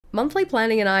Monthly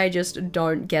planning and I just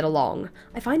don't get along.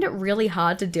 I find it really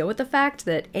hard to deal with the fact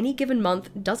that any given month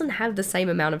doesn't have the same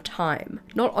amount of time.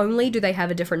 Not only do they have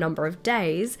a different number of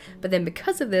days, but then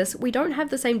because of this, we don't have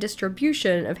the same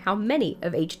distribution of how many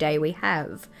of each day we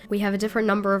have. We have a different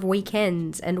number of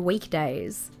weekends and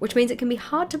weekdays, which means it can be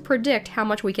hard to predict how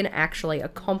much we can actually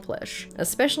accomplish,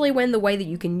 especially when the way that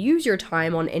you can use your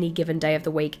time on any given day of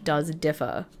the week does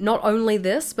differ. Not only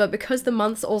this, but because the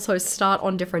months also start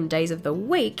on different days of the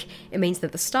week, it means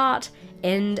that the start,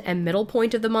 end, and middle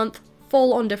point of the month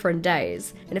fall on different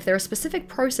days, and if there are specific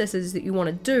processes that you want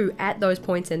to do at those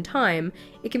points in time,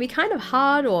 it can be kind of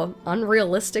hard or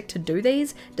unrealistic to do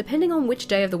these depending on which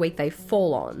day of the week they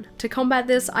fall on. To combat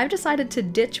this, I've decided to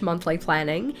ditch monthly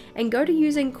planning and go to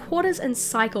using quarters and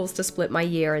cycles to split my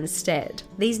year instead.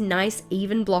 These nice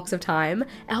even blocks of time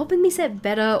are helping me set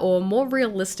better or more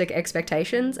realistic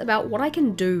expectations about what I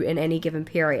can do in any given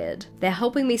period. They're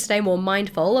helping me stay more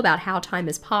mindful about how time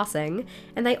is passing,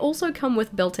 and they also come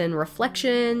with built-in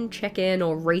reflection, check-in,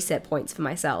 or reset points for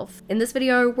myself. In this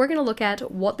video, we're going to look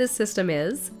at what this system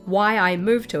is, why I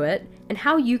moved to it, and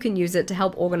how you can use it to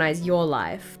help organize your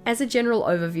life. As a general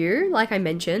overview, like I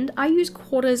mentioned, I use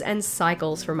quarters and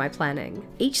cycles for my planning.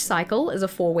 Each cycle is a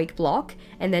 4-week block,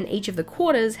 and then each of the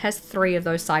quarters has 3 of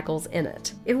those cycles in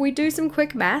it. If we do some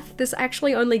quick math, this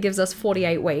actually only gives us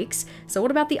 48 weeks, so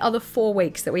what about the other 4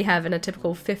 weeks that we have in a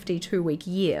typical 52-week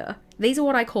year? These are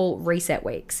what I call reset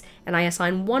weeks, and I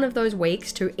assign one of those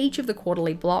weeks to each of the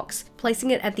quarterly blocks, placing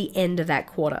it at the end of that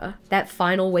quarter. That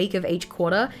final week of each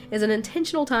quarter is an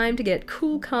intentional time to get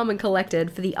cool, calm, and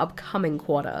collected for the upcoming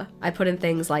quarter. I put in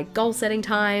things like goal setting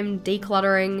time,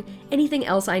 decluttering, anything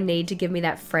else I need to give me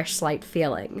that fresh slate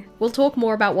feeling. We'll talk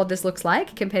more about what this looks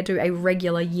like compared to a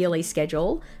regular yearly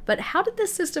schedule, but how did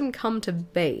this system come to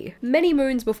be? Many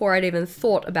moons before I'd even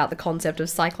thought about the concept of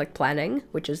cyclic planning,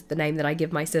 which is the name that I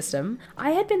give my system,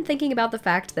 I had been thinking about the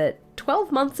fact that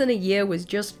 12 months in a year was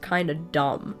just kinda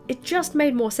dumb. It just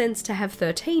made more sense to have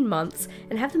 13 months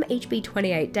and have them each be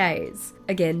 28 days.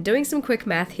 Again, doing some quick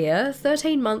math here,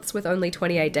 13 months with only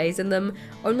 28 days in them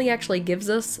only actually gives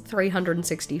us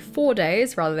 364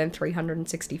 days rather than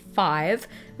 365,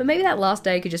 but maybe that last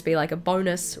day could just be like a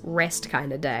bonus rest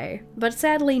kind of day. But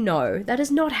sadly no, that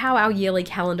is not how our yearly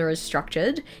calendar is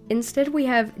structured. Instead we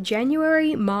have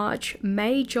January, March,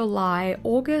 May, July,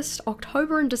 August,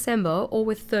 October and December, all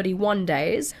with 31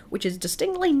 days, which is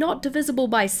distinctly not divisible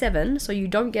by 7, so you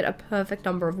don't get a perfect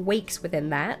number of weeks within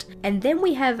that. And then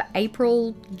we have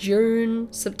April,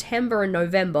 June, September and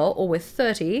November, all with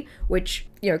 30, which,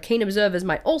 keen observers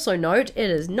might also note it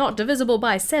is not divisible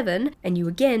by 7, and you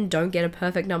again don't get a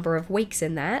perfect number of weeks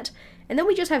in that. And then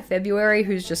we just have February,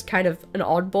 who's just kind of an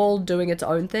oddball doing its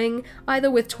own thing, either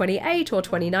with 28 or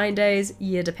 29 days,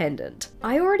 year dependent.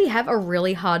 I already have a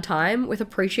really hard time with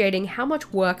appreciating how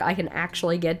much work I can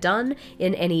actually get done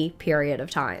in any period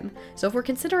of time. So if we're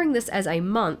considering this as a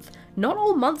month, not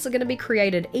all months are going to be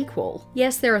created equal.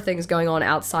 Yes, there are things going on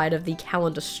outside of the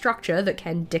calendar structure that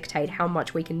can dictate how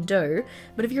much we can do,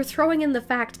 but if you're throwing in the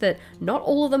fact that not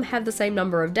all of them have the same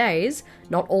number of days,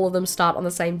 not all of them start on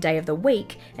the same day of the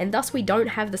week, and thus we don't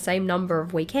have the same number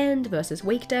of weekend versus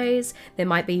weekdays, there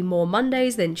might be more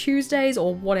Mondays than Tuesdays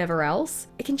or whatever else,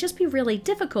 it can just be really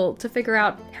difficult to figure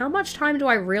out how much time do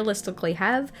I realistically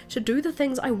have to do the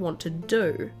things I want to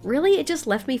do. Really, it just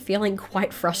left me feeling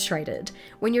quite frustrated.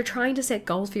 When you're trying to set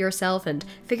goals for yourself and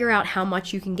figure out how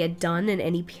much you can get done in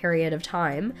any period of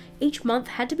time, each month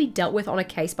had to be dealt with on a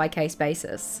case-by-case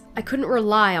basis. I couldn't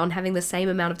rely on having the same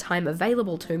amount of time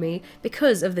available to me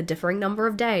because of the differing number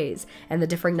of days and the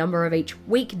differing number of each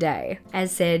weekday.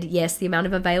 As said, yes, the amount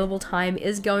of available time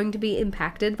is going to be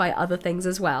impacted by other things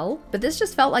as well, but this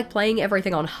just felt like playing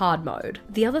everything on hard mode.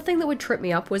 The other thing that would trip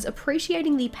me up was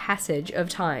appreciating the passage of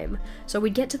time. So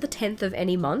we'd get to the 10th of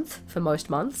any month, for most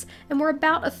months, and we're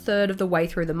about a third of the way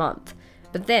through the month.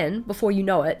 But then, before you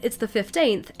know it, it's the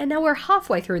 15th, and now we're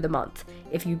halfway through the month.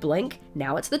 If you blink,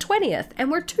 now it's the 20th,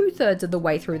 and we're 2/3 of the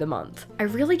way through the month. I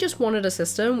really just wanted a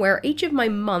system where each of my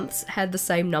months had the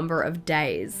same number of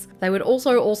days. They would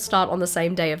also all start on the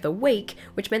same day of the week,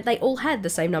 which meant they all had the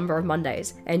same number of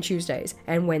Mondays, and Tuesdays,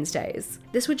 and Wednesdays.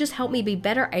 This would just help me be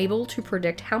better able to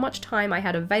predict how much time I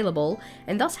had available,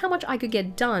 and thus how much I could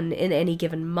get done in any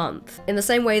given month. In the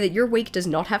same way that your week does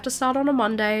not have to start on a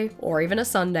Monday, or even a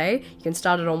Sunday, you can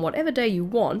started on whatever day you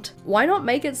want, why not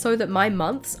make it so that my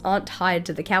months aren't tied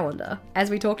to the calendar?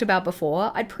 As we talked about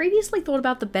before, I'd previously thought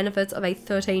about the benefits of a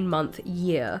 13-month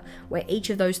year, where each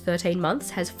of those 13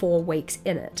 months has 4 weeks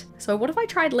in it. So what if I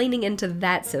tried leaning into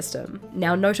that system?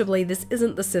 Now notably, this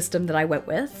isn't the system that I went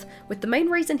with the main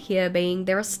reason here being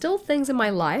there are still things in my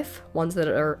life, ones that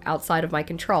are outside of my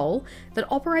control, that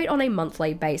operate on a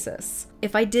monthly basis.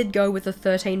 If I did go with the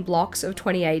 13 blocks of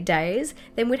 28 days,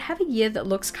 then we'd have a year that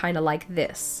looks kinda like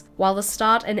this. While the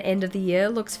start and end of the year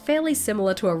looks fairly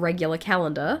similar to a regular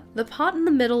calendar, the part in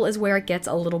the middle is where it gets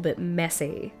a little bit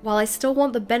messy. While I still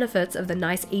want the benefits of the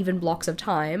nice even blocks of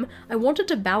time, I wanted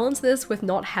to balance this with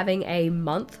not having a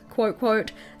month, quote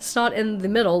quote, start in the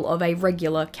middle of a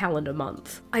regular calendar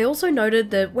month. I also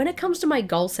noted that when it comes to my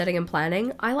goal setting and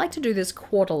planning, I like to do this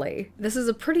quarterly. This is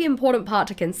a pretty important part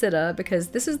to consider because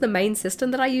this is the main system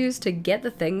that I use to get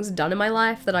the things done in my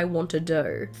life that I want to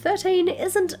do. 13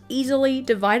 isn't easily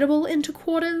dividable into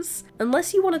quarters,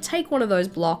 unless you want to take one of those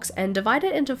blocks and divide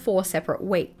it into 4 separate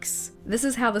weeks. This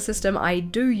is how the system I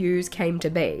do use came to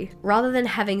be. Rather than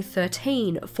having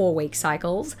 13 4-week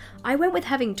cycles, I went with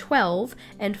having 12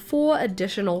 and 4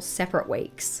 additional separate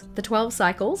weeks. The 12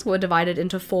 cycles were divided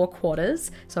into 4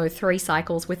 quarters, so 3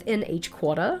 cycles within each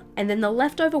quarter, and then the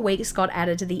leftover weeks got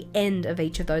added to the end of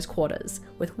each of those quarters,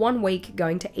 with 1 week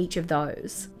going to each of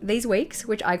those. These weeks,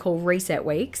 which I call reset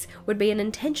weeks, would be an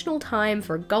intentional time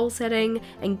for goal setting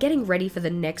and getting ready for the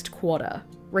next quarter.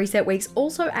 Reset weeks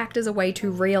also act as a way to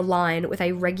realign with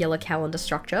a regular calendar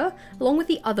structure, along with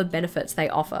the other benefits they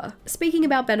offer. Speaking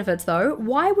about benefits though,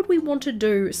 why would we want to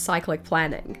do cyclic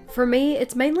planning? For me,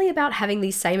 it's mainly about having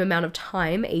the same amount of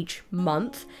time each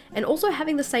month, and also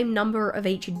having the same number of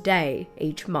each day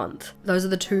each month. Those are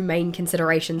the 2 main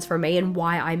considerations for me and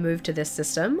why I moved to this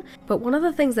system. But one of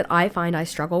the things that I find I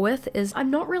struggle with is I'm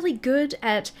not really good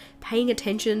at paying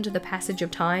attention to the passage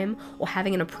of time or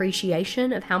having an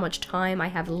appreciation of how much time I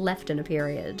have left in a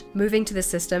period. Moving to this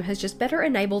system has just better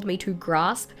enabled me to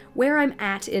grasp where I'm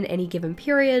at in any given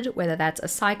period, whether that's a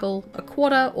cycle, a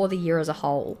quarter, or the year as a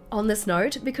whole. On this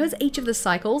note, because each of the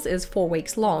cycles is 4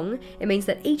 weeks long, it means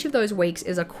that each of those weeks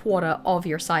is a quarter of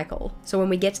your cycle. So when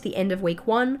we get to the end of week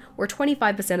 1, we're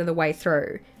 25% of the way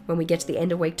through. When we get to the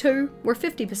end of week 2, we're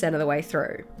 50% of the way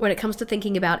through. When it comes to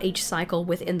thinking about each cycle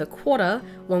within the quarter,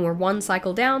 when we're 1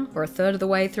 cycle down, we're 1/3 of the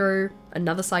way through,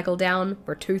 another cycle down,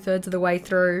 we're 2/3 of the way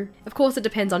through. Of course, it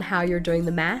depends on how you're doing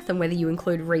the math and whether you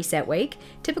include reset week.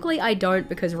 Typically I don't,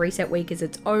 because reset week is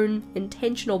its own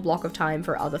intentional block of time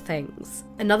for other things.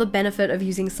 Another benefit of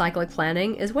using cyclic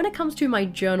planning is when it comes to my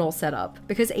journal setup.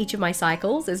 Because each of my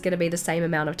cycles is going to be the same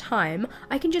amount of time,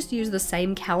 I can just use the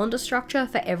same calendar structure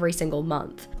for every single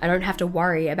month. I don't have to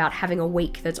worry about having a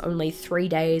week that's only 3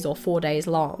 days or 4 days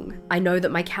long. I know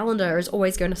that my calendar is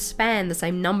always going to span the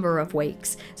same number of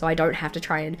weeks, so I don't have to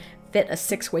try and fit a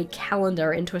 6-week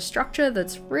calendar into a structure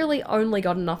that's really only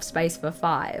got enough space for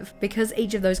 5. Because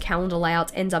each of those calendar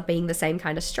layouts ends up being the same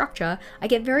kind of structure, I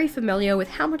get very familiar with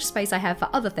how much space I have for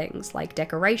other things, like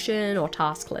decoration or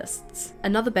task lists.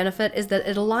 Another benefit is that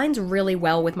it aligns really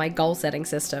well with my goal setting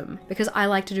system. Because I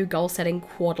like to do goal setting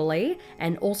quarterly,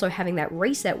 and also having that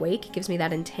reset week gives me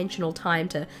that intentional time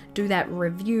to do that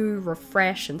review,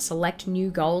 refresh, and select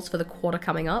new goals for the quarter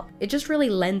coming up. It just really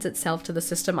lends itself to the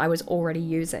system I was already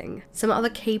using. Some other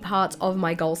key parts of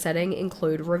my goal setting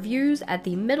include reviews at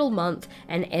the middle month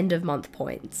and end of month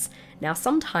points. Now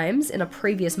sometimes in a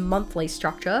previous monthly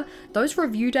structure, those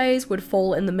review days would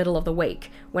fall in the middle of the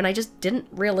week, when I just didn't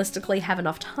realistically have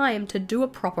enough time to do a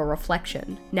proper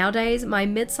reflection. Nowadays, my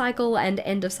mid-cycle and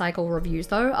end-of-cycle reviews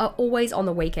though are always on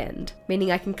the weekend,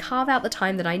 meaning I can carve out the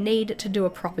time that I need to do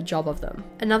a proper job of them.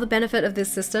 Another benefit of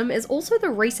this system is also the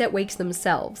reset weeks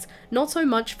themselves. Not so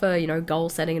much for, goal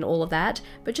setting and all of that,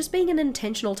 but just being an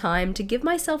intentional time to give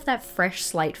myself that fresh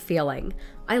slate feeling.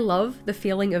 I love the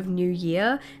feeling of new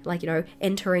year, like,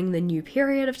 entering the new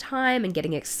period of time and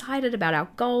getting excited about our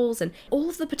goals and all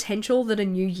of the potential that a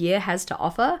new year has to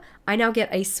offer. I now get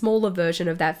a smaller version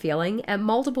of that feeling at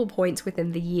multiple points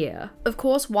within the year. Of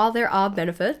course, while there are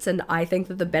benefits, and I think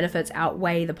that the benefits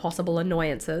outweigh the possible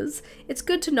annoyances, it's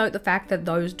good to note the fact that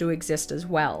those do exist as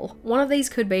well. One of these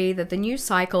could be that the new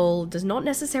cycle does not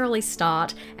necessarily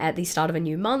start at the start of a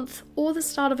new month or the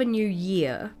start of a new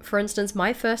year. For instance,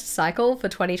 my first cycle for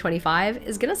 2025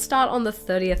 is going to start on the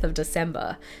 30th of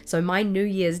December, so my New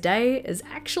Year's Day is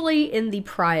actually in the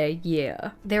prior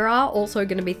year. There are also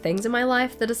going to be things in my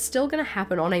life that are still going to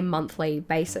happen on a monthly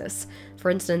basis. For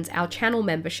instance, our channel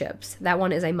memberships, that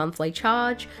one is a monthly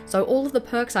charge, so all of the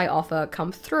perks I offer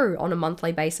come through on a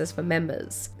monthly basis for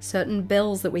members. Certain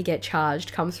bills that we get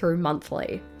charged come through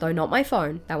monthly, though not my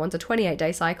phone, that one's a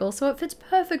 28-day cycle, so it fits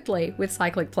perfectly with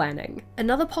cyclic planning.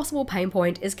 Another possible pain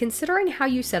point is considering how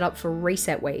you set up for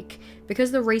reset week.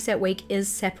 Because the reset week is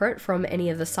separate from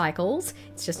any of the cycles,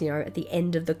 it's just, at the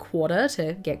end of the quarter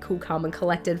to get cool, calm, and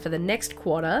collected for the next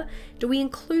quarter, do we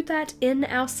include that in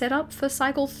our setup for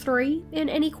cycle 3 in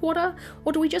any quarter,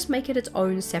 or do we just make it its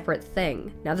own separate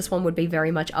thing? Now this one would be very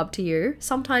much up to you.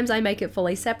 Sometimes I make it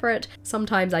fully separate,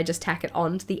 sometimes I just tack it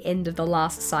on to the end of the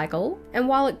last cycle, and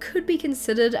while it could be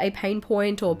considered a pain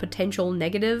point or potential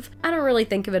negative, I don't really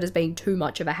think of it as being too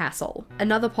much of a hassle.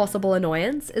 Another possible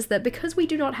annoyance is that because we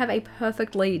do not have a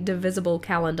perfectly divisible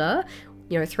calendar,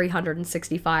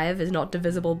 365 is not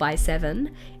divisible by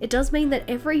 7, it does mean that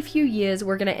every few years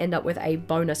we're going to end up with a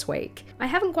bonus week. I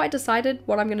haven't quite decided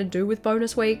what I'm going to do with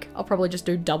bonus week. I'll probably just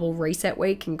do double reset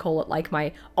week and call it like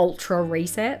my ultra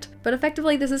reset. But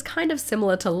effectively this is kind of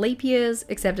similar to leap years,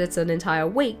 except it's an entire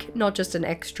week, not just an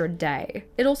extra day.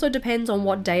 It also depends on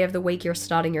what day of the week you're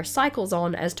starting your cycles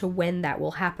on as to when that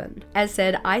will happen. As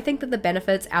said, I think that the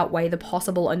benefits outweigh the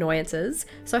possible annoyances,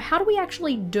 so how do we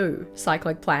actually do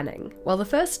cyclic planning? Well, the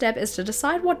first step is to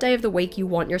decide what day of the week you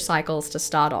want your cycles to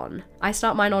start on. I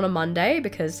start mine on a Monday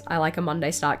because I like a Monday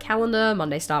start calendar,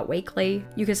 Monday start weekly.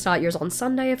 You could start yours on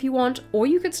Sunday if you want, or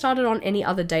you could start it on any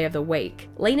other day of the week.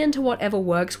 Lean into whatever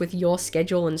works with your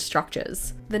schedule and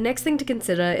structures. The next thing to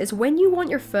consider is when you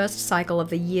want your first cycle of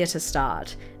the year to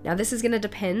start. Now this is going to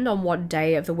depend on what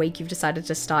day of the week you've decided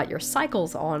to start your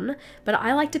cycles on, but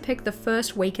I like to pick the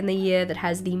first week in the year that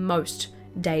has the most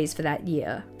days for that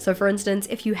year. So for instance,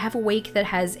 if you have a week that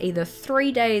has either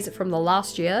 3 days from the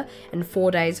last year and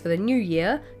 4 days for the new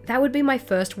year, that would be my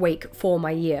first week for my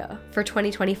year. For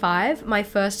 2025, my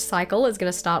first cycle is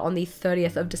going to start on the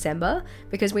 30th of December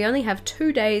because we only have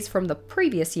 2 days from the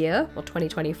previous year, or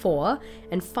 2024,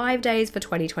 and 5 days for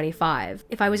 2025.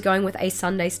 If I was going with a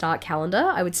Sunday start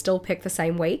calendar, I would still pick the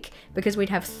same week because we'd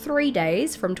have 3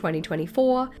 days from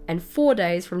 2024 and 4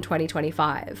 days from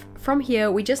 2025. From here,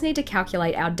 we just need to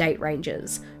calculate our date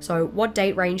ranges. So what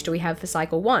date range do we have for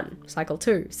cycle 1, cycle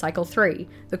 2, cycle 3,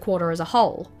 the quarter as a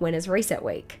whole? When is reset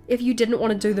week? If you didn't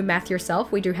want to do the math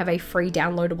yourself, we do have a free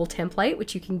downloadable template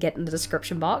which you can get in the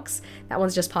description box. That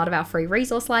one's just part of our free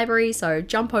resource library, so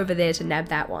jump over there to nab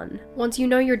that one. Once you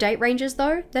know your date ranges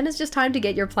though, then it's just time to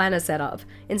get your planner set up.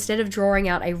 Instead of drawing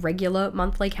out a regular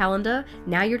monthly calendar,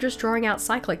 now you're just drawing out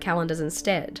cyclic calendars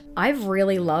instead. I've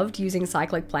really loved using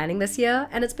cyclic planning this year,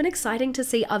 and it's been exciting to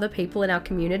see other people in our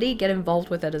community get involved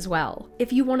with it as well.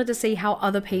 If you wanted to see how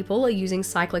other people are using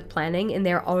cyclic planning in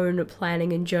their own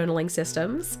planning and journaling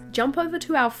systems, jump over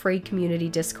to our free community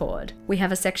Discord. We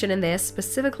have a section in there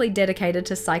specifically dedicated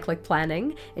to cyclic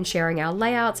planning and sharing our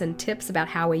layouts and tips about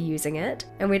how we're using it,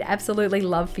 and we'd absolutely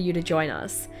love for you to join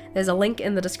us. There's a link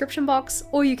in the description box,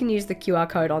 or you can use the QR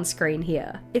code on screen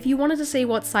here. If you wanted to see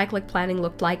what cyclic planning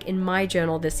looked like in my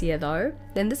journal this year though,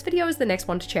 then this video is the next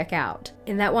one to check out.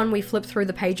 In that one, we flip through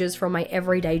the pages from my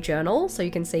everyday journal so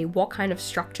you can see what kind of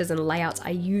structures and layouts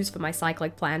I use for my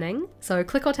cyclic planning. So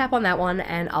click or tap on that one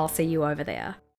and I'll see you over there.